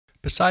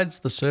Besides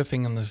the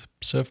surfing and the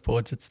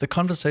surfboards, it's the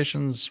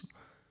conversations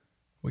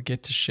we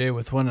get to share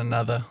with one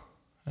another.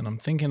 And I'm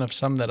thinking of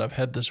some that I've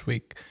had this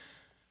week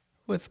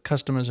with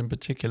customers in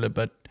particular,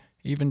 but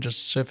even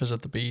just surfers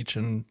at the beach.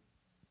 And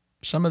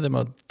some of them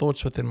are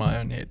thoughts within my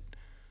own head.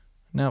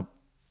 Now,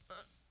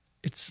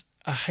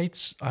 I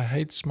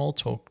hate small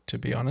talk, to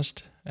be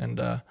honest.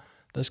 And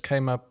this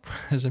came up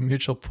as a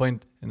mutual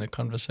point in a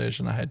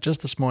conversation I had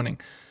just this morning.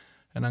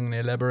 And I'm going to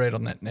elaborate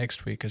on that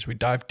next week as we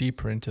dive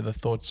deeper into the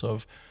thoughts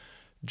of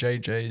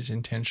JJ's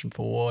intention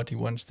for what he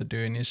wants to do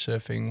in his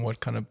surfing, what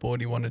kind of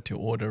board he wanted to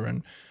order.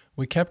 And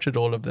we captured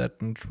all of that,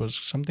 and it was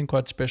something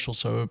quite special.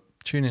 So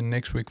tune in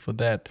next week for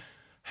that,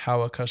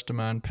 how a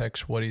customer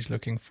unpacks what he's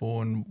looking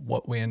for and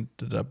what we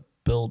ended up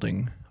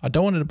building. I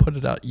don't want to put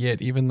it out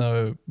yet, even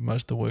though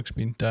most of the work's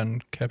been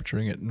done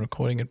capturing it and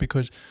recording it,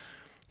 because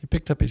he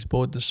picked up his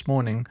board this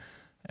morning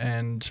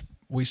and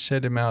we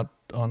set him out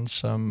on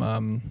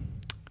some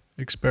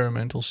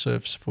experimental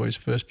surfs for his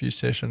first few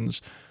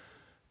sessions,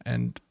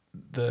 and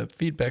the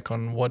feedback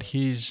on what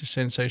his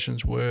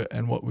sensations were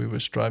and what we were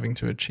striving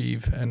to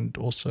achieve, and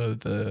also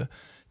the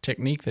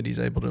technique that he's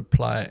able to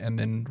apply, and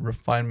then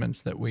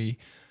refinements that we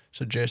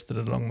suggested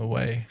along the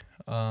way.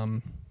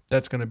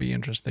 That's going to be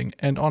interesting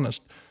and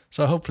honest.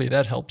 So hopefully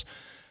that helps.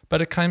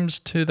 But it comes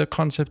to the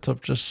concept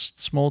of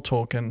just small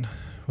talk, and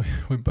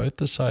we both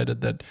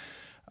decided that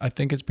I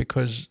think it's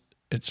because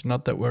it's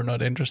not that we're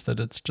not interested,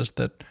 it's just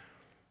that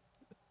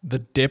the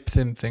depth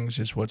in things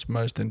is what's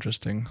most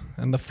interesting,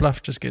 and the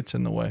fluff just gets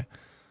in the way.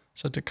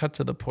 So to cut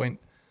to the point,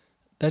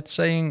 that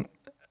saying,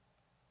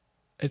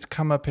 it's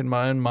come up in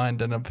my own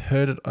mind and I've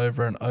heard it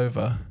over and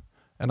over,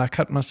 and I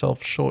cut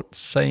myself short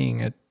saying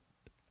it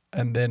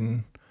and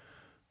then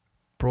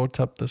brought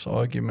up this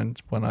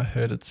argument when I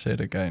heard it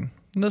said again.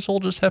 And this all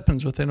just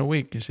happens within a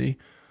week, you see.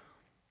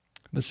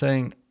 The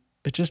saying,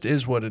 it just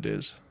is what it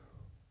is.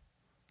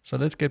 So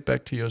let's get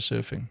back to your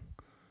surfing.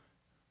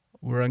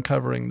 We're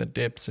uncovering the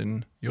depths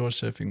in your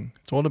surfing.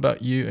 It's all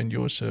about you and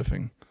your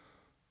surfing.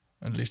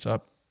 At least I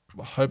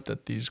hope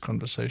that these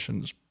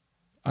conversations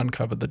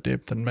uncover the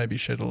depth and maybe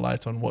shed a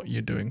light on what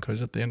you're doing,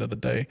 because at the end of the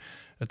day,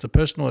 it's a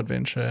personal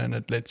adventure and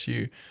it lets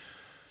you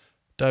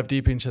dive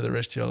deep into the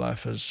rest of your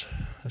life as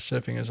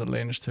surfing as a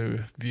lens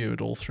to view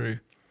it all through.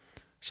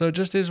 So it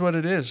just is what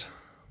it is.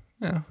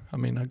 Yeah, I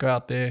mean, I go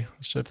out there,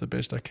 surf the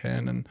best I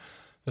can, and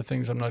the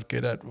things I'm not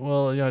good at,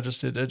 well, yeah, it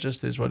just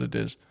is what it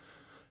is.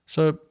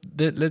 So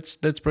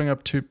let's bring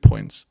up 2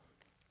 points.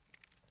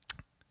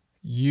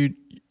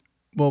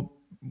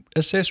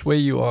 Assess where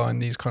you are in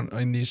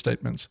these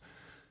statements.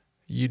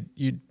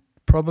 You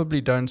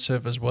probably don't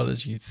surf as well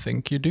as you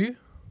think you do.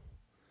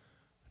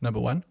 Number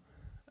 1,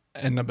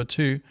 and number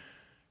 2,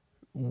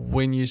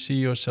 when you see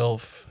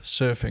yourself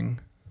surfing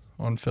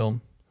on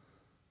film,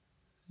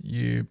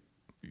 you're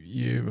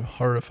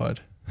horrified.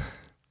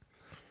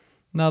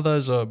 Now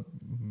those are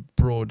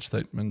broad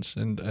statements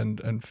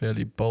and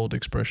fairly bold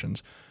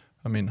expressions.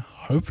 I mean,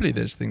 hopefully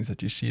there's things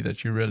that you see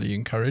that you're really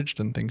encouraged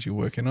and things you're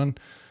working on.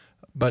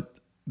 But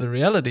the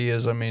reality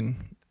is, I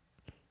mean,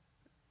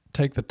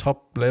 take the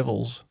top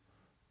levels.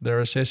 They're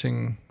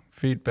assessing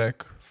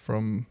feedback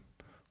from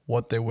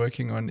what they're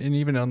working on. And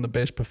even on the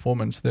best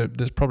performance,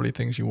 there's probably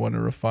things you want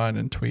to refine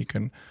and tweak.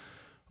 And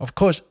of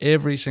course,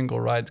 every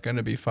single ride's going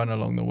to be fun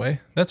along the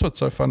way. That's what's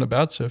so fun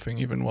about surfing,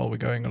 even while we're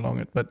going along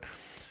it. But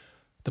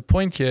the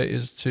point here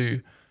is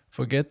to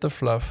forget the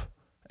fluff,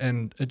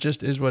 and it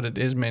just is what it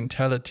is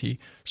mentality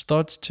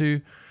starts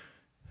to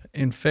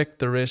infect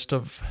the rest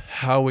of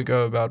how we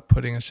go about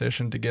putting a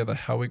session together,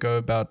 how we go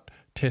about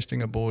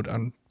testing a board,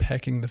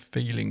 unpacking the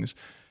feelings,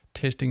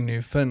 testing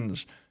new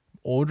fins,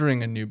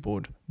 ordering a new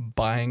board,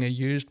 buying a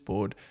used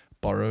board,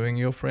 borrowing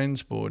your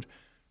friend's board,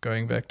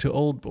 going back to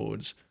old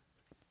boards,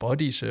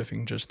 body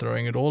surfing, just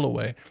throwing it all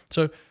away.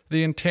 So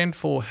the intent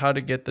for how to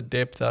get the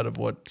depth out of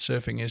what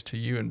surfing is to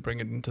you and bring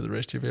it into the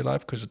rest of your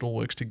life, because it all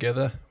works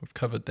together. We've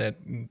covered that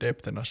in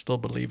depth, and I still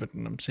believe it,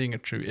 and I'm seeing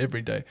it true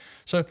every day.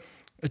 So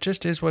it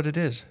just is what it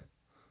is.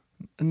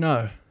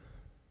 No,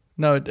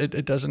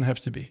 it doesn't have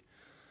to be.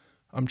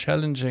 I'm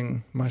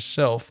challenging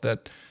myself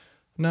that,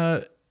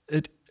 no,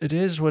 it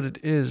is what it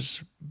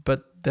is,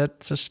 but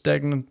that's a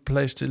stagnant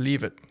place to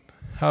leave it.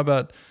 How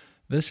about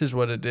this is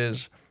what it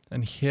is,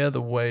 and here are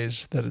the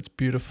ways that it's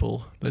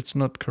beautiful. Let's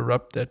not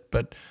corrupt that,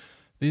 but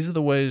these are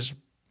the ways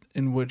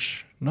in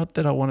which, not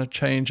that I want to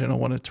change and I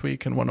want to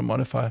tweak and want to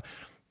modify.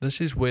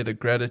 This is where the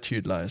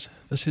gratitude lies.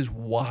 This is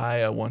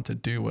why I want to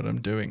do what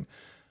I'm doing.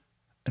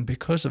 And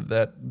because of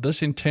that,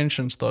 this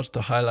intention starts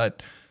to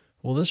highlight,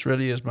 well, this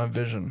really is my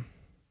vision.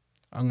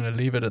 I'm going to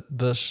leave it at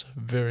this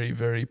very,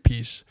 very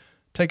piece.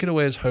 Take it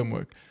away as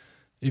homework.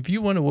 If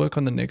you want to work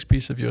on the next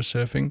piece of your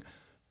surfing,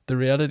 the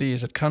reality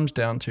is it comes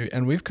down to,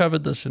 and we've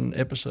covered this in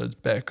episodes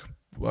back,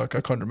 like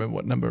I can't remember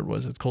what number it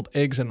was. It's called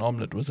Eggs and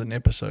Omelette, was an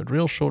episode,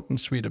 real short and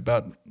sweet,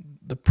 about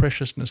the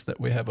preciousness that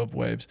we have of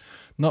waves,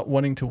 not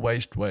wanting to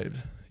waste waves.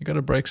 You got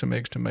to break some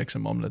eggs to make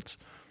some omelettes.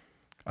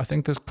 I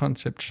think this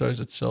concept shows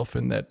itself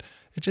in that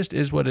it just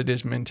is what it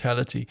is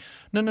mentality.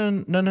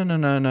 No.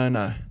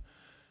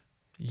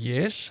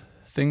 Yes,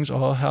 things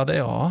are how they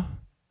are.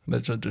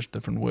 That's just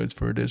different words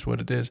for it is what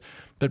it is.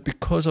 But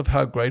because of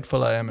how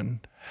grateful I am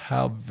and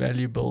how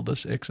valuable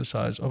this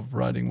exercise of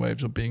riding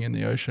waves or being in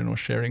the ocean or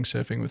sharing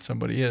surfing with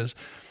somebody is,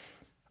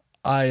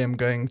 I am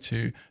going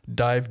to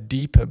dive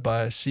deeper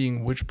by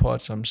seeing which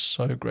parts I'm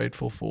so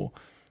grateful for.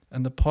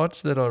 And the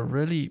parts that are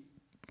really,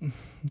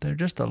 they're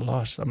just a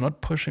loss. I'm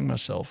not pushing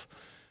myself.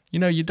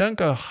 You don't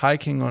go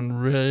hiking on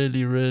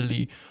really,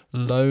 really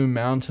low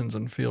mountains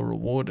and feel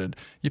rewarded.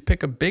 You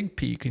pick a big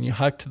peak and you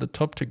hike to the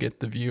top to get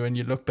the view, and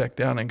you look back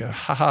down and go,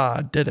 haha,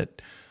 I did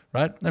it,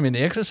 right? I mean,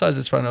 the exercise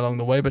is fun along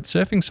the way, but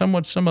surfing's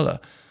somewhat similar.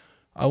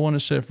 I want to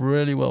surf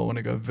really well. I want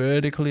to go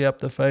vertically up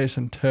the face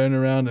and turn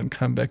around and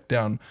come back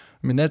down.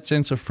 I mean, that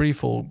sense of free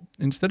fall,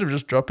 instead of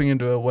just dropping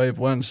into a wave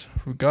once,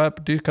 we go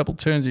up, do a couple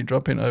turns, you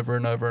drop in over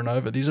and over and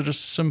over. These are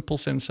just simple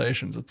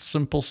sensations. It's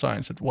simple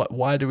science.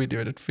 Why do we do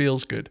it? It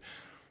feels good.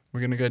 We're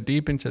going to go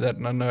deep into that,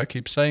 and I know I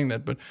keep saying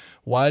that, but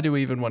why do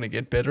we even want to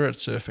get better at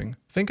surfing?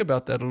 Think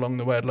about that along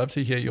the way. I'd love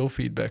to hear your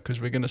feedback,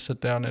 because we're going to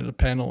sit down at a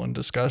panel and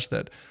discuss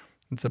that.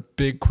 It's a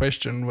big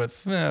question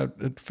with,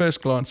 at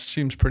first glance, it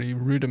seems pretty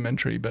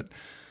rudimentary, but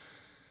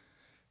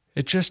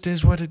it just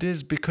is what it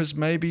is, because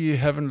maybe you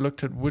haven't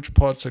looked at which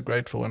parts are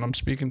grateful, and I'm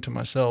speaking to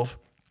myself.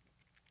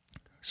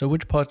 So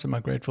which parts am I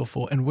grateful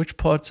for, and which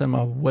parts am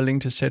I willing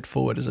to set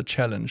forward as a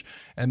challenge?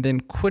 And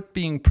then quit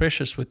being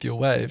precious with your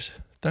waves.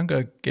 Don't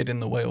go get in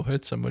the way or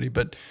hurt somebody,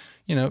 but,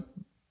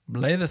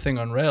 lay the thing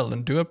on rail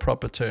and do a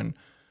proper turn.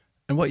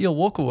 And what you'll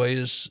walk away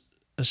is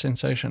a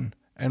sensation.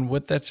 And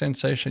with that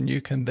sensation, you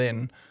can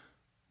then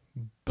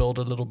build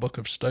a little book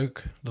of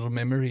stoke, little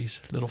memories,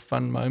 little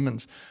fun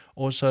moments.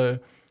 Also,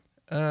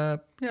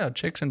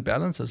 checks and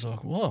balances.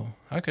 Like, whoa,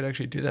 I could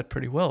actually do that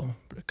pretty well.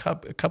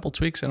 A couple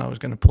tweaks and I was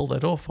going to pull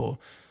that off. Or,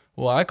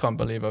 well, I can't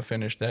believe I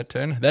finished that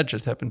turn. That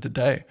just happened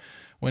today.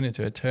 Went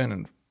into a turn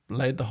and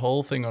laid the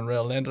whole thing on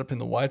rail, landed up in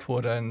the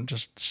whitewater and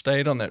just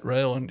stayed on that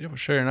rail, and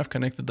sure enough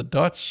connected the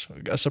dots.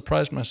 I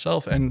surprised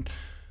myself and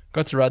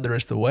got to ride the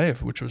rest of the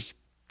wave, which was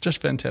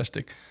just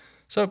fantastic.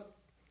 So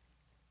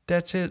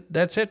that's it.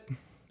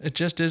 It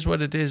just is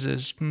what it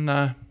is.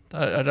 I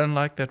don't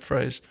like that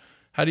phrase.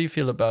 How do you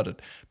feel about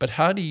it? But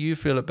how do you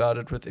feel about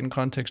it within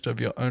context of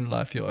your own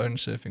life, your own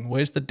surfing?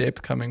 Where's the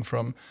depth coming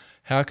from?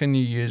 How can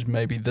you use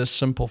maybe this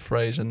simple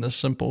phrase and this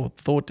simple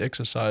thought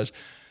exercise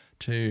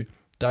to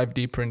dive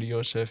deeper into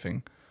your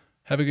surfing?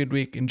 Have a good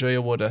week. Enjoy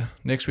your water.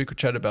 Next week we'll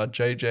chat about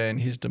JJ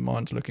and his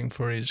demands looking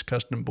for his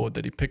custom board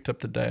that he picked up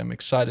today. I'm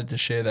excited to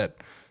share that.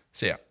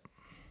 See ya.